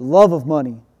 The love of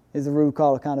money is the root of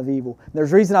all kind of evil.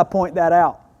 There's a reason I point that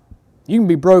out. You can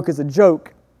be broke as a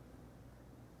joke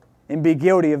and be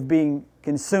guilty of being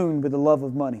consumed with the love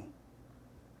of money.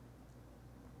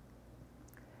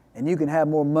 And you can have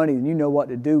more money than you know what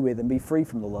to do with and be free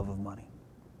from the love of money.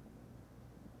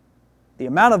 The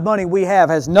amount of money we have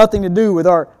has nothing to do with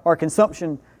our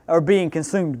consumption or being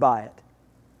consumed by it.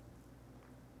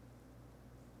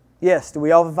 Yes, do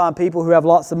we often find people who have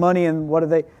lots of money and what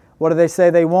do they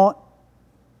say they want?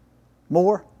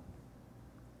 More?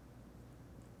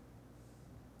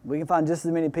 We can find just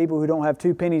as many people who don't have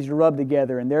 2 pennies to rub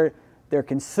together and they're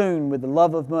consumed with the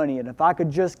love of money. And if I could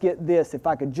just get this, if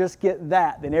I could just get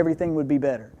that, then everything would be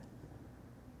better.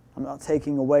 I'm not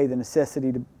taking away the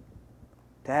necessity to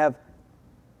have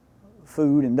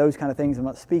food and those kind of things. I'm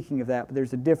not speaking of that, but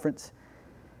there's a difference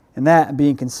in that and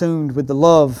being consumed with the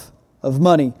love of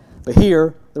money. But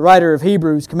here, the writer of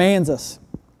Hebrews commands us,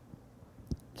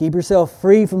 keep yourself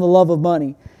free from the love of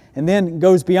money. And then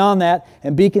goes beyond that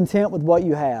and be content with what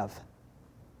you have.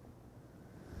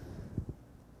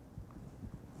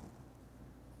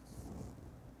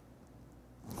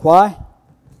 Why?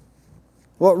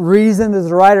 What reason does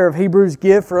the writer of Hebrews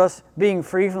give for us being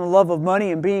free from the love of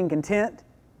money and being content?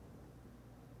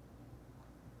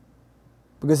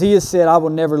 Because he has said, I will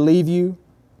never leave you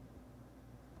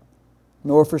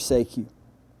nor forsake you.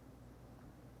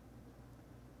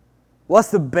 What's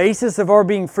the basis of our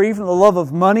being free from the love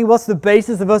of money? What's the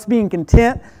basis of us being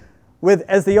content with,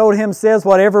 as the old hymn says,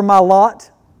 whatever my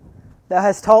lot thou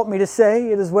hast taught me to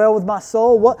say, it is well with my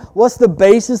soul? What's the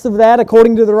basis of that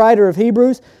according to the writer of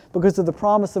Hebrews? Because of the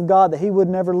promise of God that He would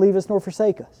never leave us nor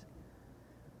forsake us.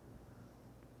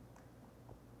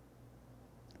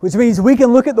 Which means we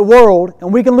can look at the world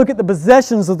and we can look at the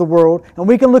possessions of the world and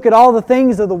we can look at all the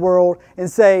things of the world and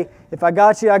say, if I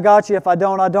got you, I got you. If I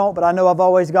don't, I don't. But I know I've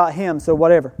always got Him, so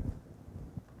whatever.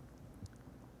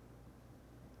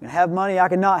 I can have money, I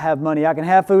can not have money. I can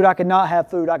have food, I can not have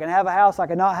food. I can have a house, I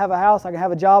can not have a house. I can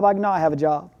have a job, I can not have a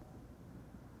job.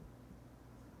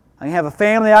 I can have a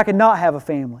family, I can not have a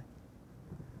family.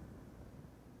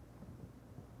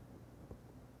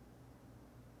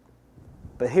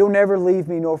 But He'll never leave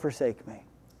me nor forsake me.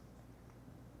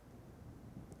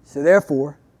 So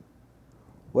therefore,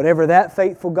 whatever that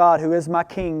faithful God who is my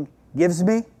King gives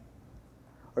me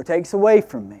or takes away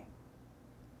from me,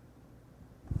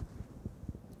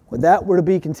 with that we're to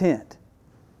be content.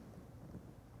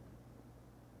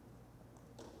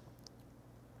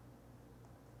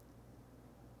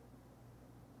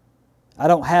 I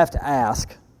don't have to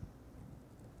ask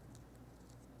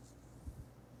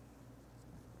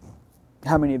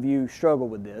how many of you struggle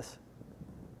with this?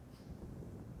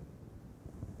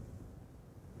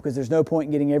 Because there's no point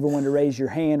in getting everyone to raise your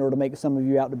hand or to make some of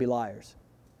you out to be liars.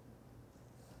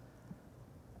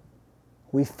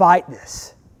 We fight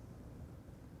this.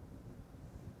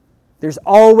 There's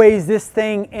always this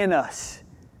thing in us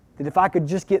that if I could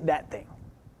just get that thing,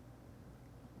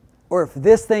 or if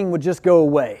this thing would just go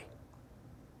away,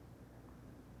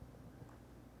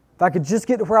 if I could just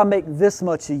get to where I make this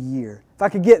much a year, if I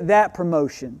could get that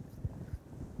promotion,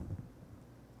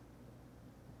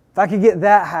 if I could get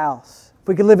that house, if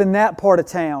we could live in that part of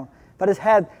town, if I just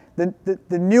had the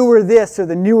newer this or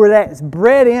the newer that, it's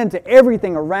bred into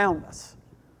everything around us.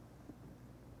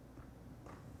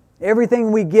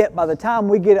 Everything we get, by the time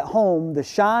we get it home, the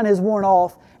shine has worn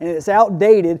off and it's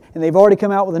outdated and they've already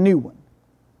come out with a new one.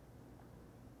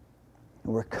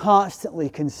 And we're constantly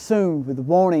consumed with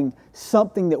wanting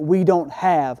something that we don't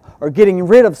have, or getting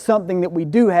rid of something that we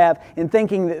do have, and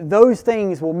thinking that those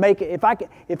things will make it. If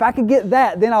I could get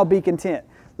that, then I'll be content.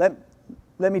 Let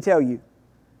me tell you.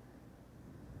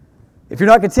 If you're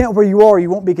not content where you are, you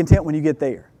won't be content when you get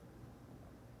there.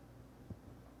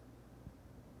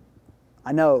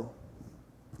 I know.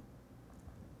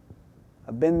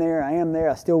 I've been there, I am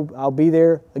there, I'll be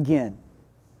there again.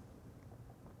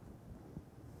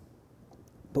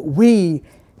 But we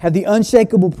have the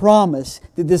unshakable promise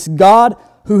that this God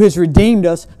who has redeemed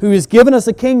us, who has given us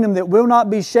a kingdom that will not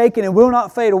be shaken and will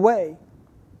not fade away,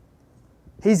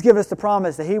 He's given us the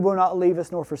promise that He will not leave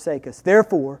us nor forsake us.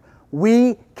 Therefore,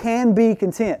 we can be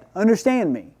content.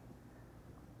 Understand me.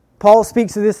 Paul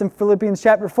speaks of this in Philippians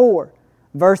chapter 4.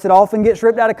 Verse that often gets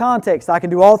ripped out of context. I can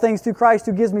do all things through Christ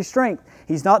who gives me strength.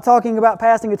 He's not talking about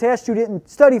passing a test you didn't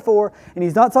study for, and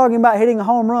he's not talking about hitting a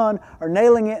home run or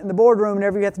nailing it in the boardroom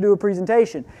whenever you have to do a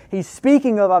presentation. He's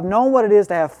speaking of, I've known what it is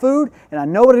to have food, and I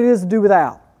know what it is to do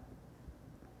without.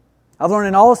 I've learned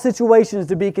in all situations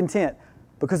to be content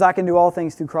because I can do all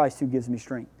things through Christ who gives me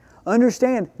strength.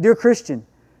 Understand, dear Christian,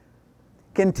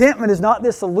 contentment is not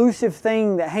this elusive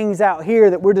thing that hangs out here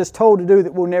that we're just told to do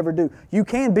that we'll never do. You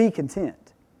can be content.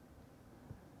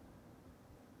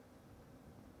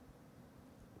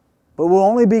 But we'll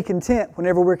only be content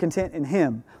whenever we're content in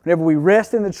Him. Whenever we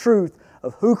rest in the truth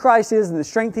of who Christ is and the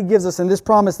strength He gives us and this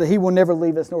promise that He will never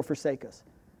leave us nor forsake us.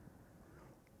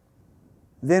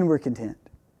 Then we're content.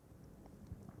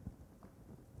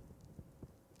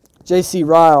 J.C.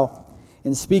 Ryle,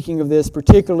 in speaking of this,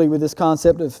 particularly with this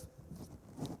concept of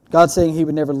God saying He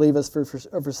would never leave us or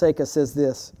forsake us, says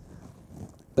this: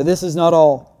 "But this is not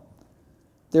all.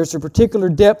 There's a particular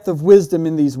depth of wisdom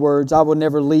in these words, I will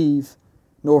never leave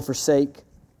nor forsake.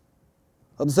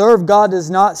 Observe, God does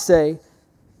not say,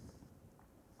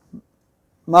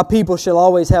 my people shall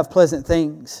always have pleasant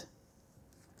things.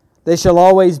 They shall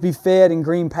always be fed in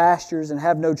green pastures and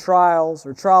have no trials,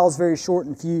 or trials very short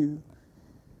and few.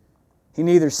 He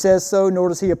neither says so, nor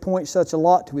does He appoint such a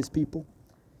lot to His people.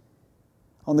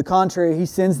 On the contrary, He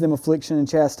sends them affliction and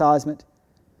chastisement.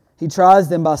 He tries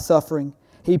them by suffering.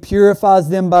 He purifies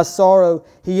them by sorrow.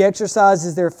 He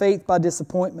exercises their faith by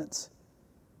disappointments.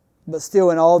 But still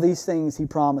in all these things He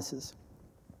promises,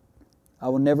 I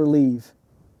will never leave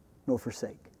nor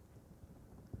forsake."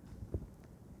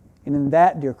 And in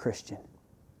that, dear Christian,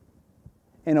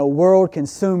 in a world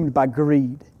consumed by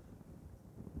greed,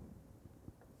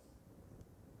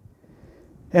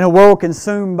 in a world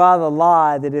consumed by the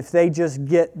lie that if they just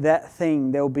get that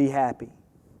thing, they'll be happy,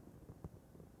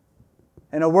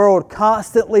 in a world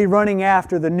constantly running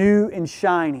after the new and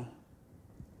shiny,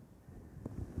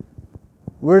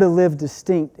 we're to live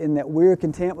distinct in that we're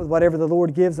content with whatever the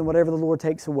Lord gives and whatever the Lord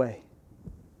takes away.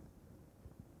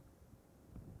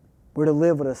 We're to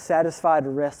live with a satisfied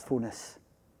restfulness.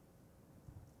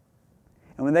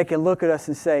 And when they can look at us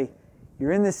and say,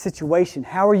 you're in this situation,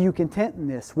 how are you content in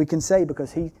this? We can say,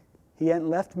 because He hadn't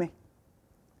left me.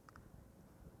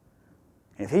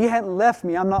 If He hadn't left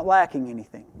me, I'm not lacking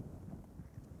anything.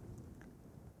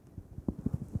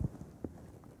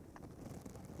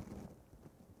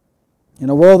 In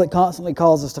a world that constantly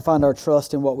calls us to find our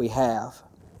trust in what we have,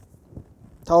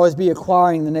 to always be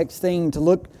acquiring the next thing, to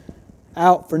look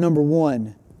out for number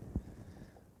one,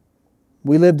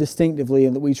 we live distinctively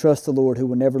in that we trust the Lord who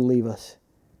will never leave us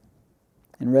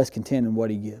and rest content in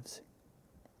what He gives.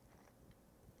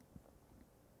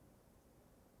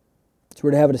 So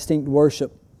we're to have a distinct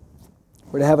worship.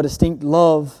 We're to have a distinct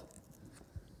love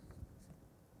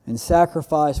and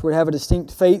sacrifice. We're to have a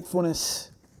distinct faithfulness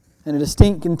and a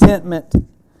distinct contentment.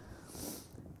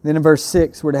 Then in verse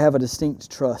 6, we're to have a distinct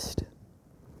trust.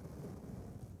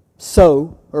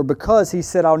 So, or because He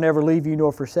said, I'll never leave you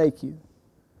nor forsake you,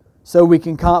 so we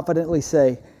can confidently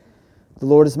say, the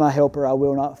Lord is my helper, I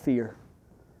will not fear.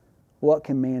 What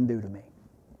can man do to me?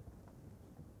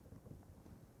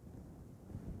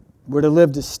 We're to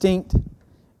live distinct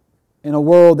in a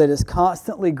world that is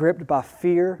constantly gripped by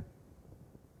fear,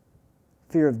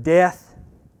 fear of death,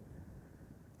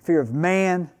 fear of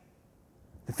man,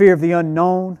 the fear of the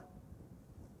unknown,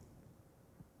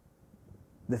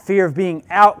 the fear of being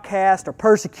outcast or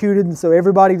persecuted, and so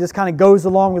everybody just kind of goes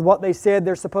along with what they said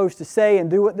they're supposed to say and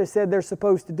do what they said they're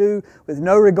supposed to do with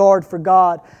no regard for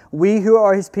God. We who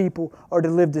are His people are to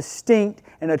live distinct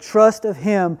in a trust of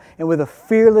Him and with a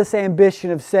fearless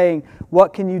ambition of saying,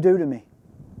 what can you do to me?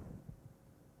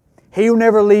 He will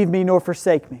never leave me nor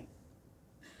forsake me.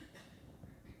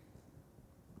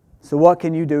 So what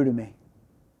can you do to me?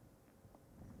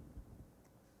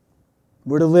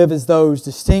 We're to live as those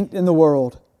distinct in the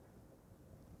world,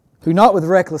 who not with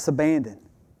reckless abandon,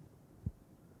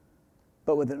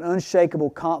 but with an unshakable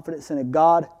confidence in a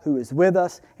God who is with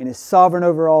us and is sovereign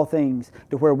over all things,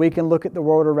 to where we can look at the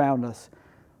world around us.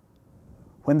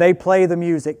 When they play the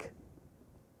music,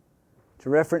 to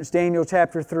reference Daniel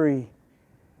chapter 3,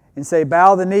 and say,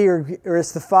 bow the knee or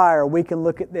it's the fire, we can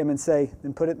look at them and say,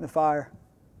 then put it in the fire.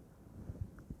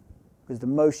 Because the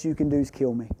most you can do is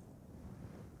kill me.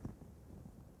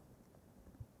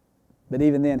 But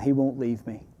even then, He won't leave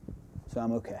me, so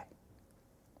I'm okay.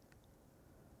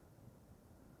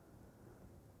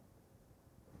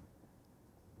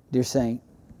 Dear saint,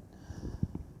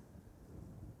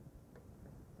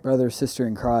 brother or sister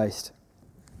in Christ,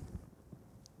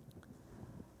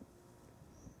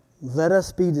 let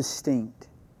us be distinct.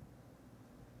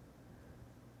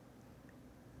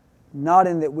 Not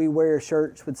in that we wear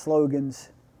shirts with slogans.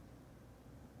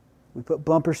 We put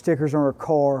bumper stickers on our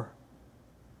car.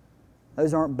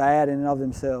 Those aren't bad in and of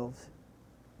themselves.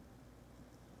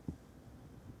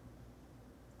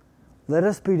 Let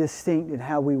us be distinct in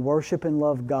how we worship and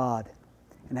love God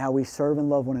and how we serve and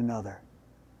love one another.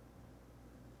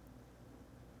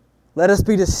 Let us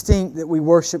be distinct that we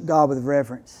worship God with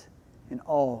reverence and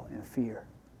awe and fear.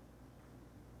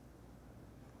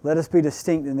 Let us be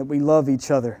distinct in that we love each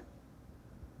other.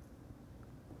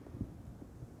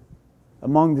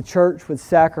 Among the church with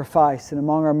sacrifice and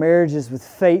among our marriages with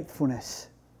faithfulness.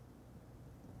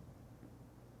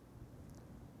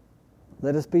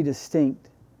 Let us be distinct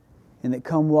in that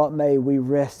come what may, we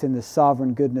rest in the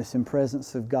sovereign goodness and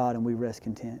presence of God and we rest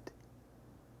content.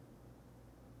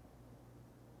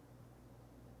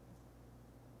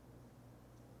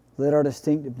 Let our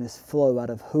distinctiveness flow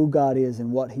out of who God is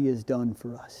and what He has done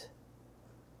for us.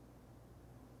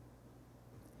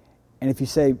 And if you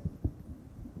say,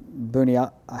 Bernie, I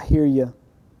hear you,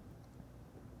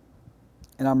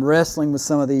 and I'm wrestling with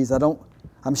some of these.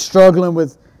 I'm struggling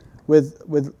with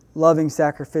loving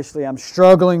sacrificially. I'm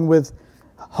struggling with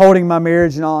holding my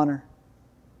marriage in honor.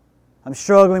 I'm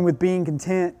struggling with being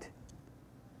content.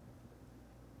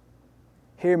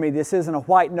 Hear me, this isn't a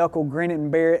white knuckle, grin it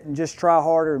and bear it, and just try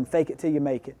harder and fake it till you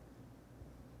make it.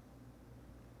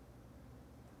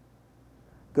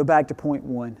 Go back to point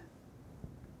 1.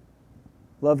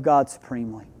 Love God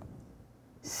supremely.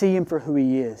 See Him for who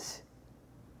He is.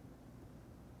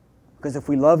 Because if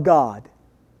we love God,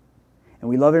 and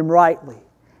we love Him rightly,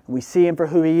 and we see Him for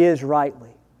who He is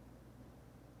rightly,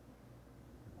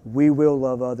 we will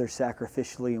love others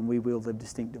sacrificially and we will live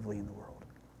distinctively in the world.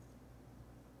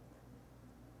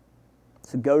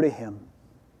 So go to Him,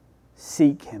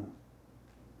 seek Him,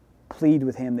 plead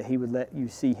with Him that He would let you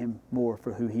see Him more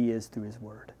for who He is through His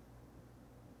Word.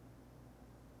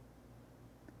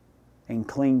 And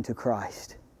cling to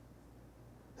Christ,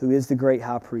 who is the great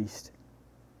high priest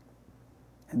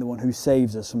and the one who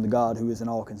saves us from the God who is an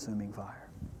all-consuming fire.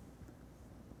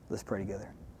 Let's pray together.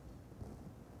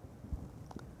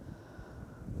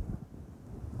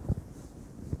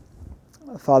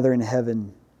 Father in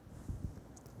heaven,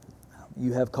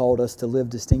 You have called us to live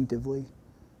distinctively.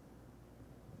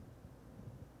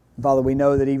 Father, we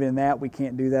know that even in that we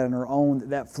can't do that on our own,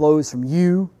 that flows from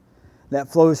You. That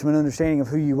flows from an understanding of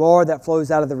who You are. That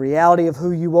flows out of the reality of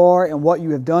who You are and what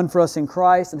You have done for us in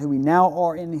Christ and who we now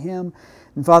are in Him.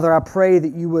 And Father, I pray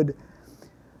that You would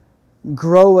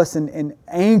grow us and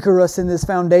anchor us in this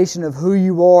foundation of who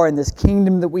You are and this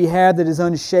kingdom that we have that is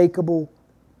unshakable.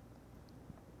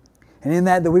 And in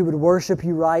that we would worship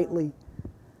You rightly.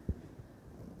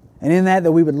 And in that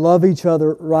we would love each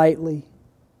other rightly.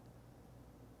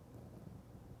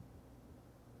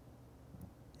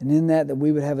 And in that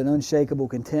we would have an unshakable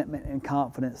contentment and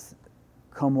confidence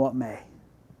come what may.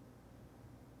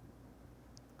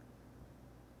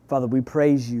 Father, we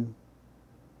praise You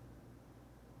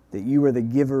that You are the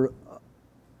giver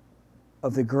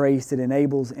of the grace that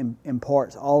enables and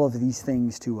imparts all of these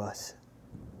things to us.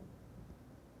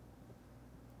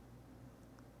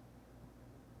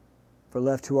 For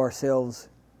left to ourselves,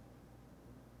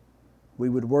 we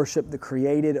would worship the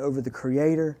created over the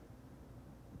Creator.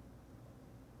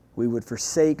 We would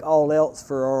forsake all else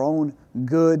for our own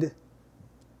good.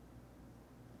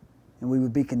 And we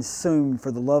would be consumed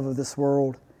for the love of this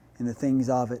world and the things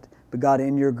of it. But God,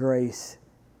 in Your grace,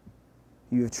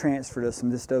 You have transferred us from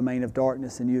this domain of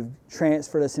darkness and You have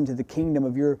transferred us into the kingdom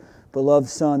of Your beloved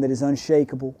Son that is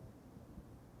unshakable.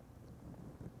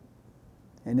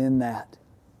 And in that,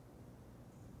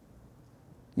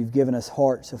 You've given us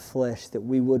hearts of flesh that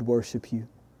we would worship You.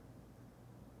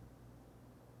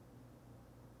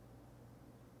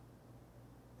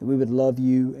 That we would love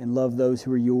You and love those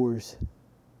who are Yours.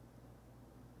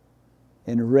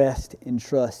 and rest and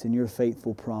trust in your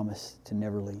faithful promise to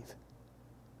never leave.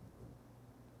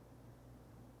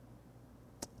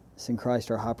 It's in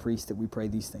Christ our high priest that we pray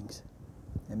these things.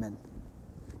 Amen.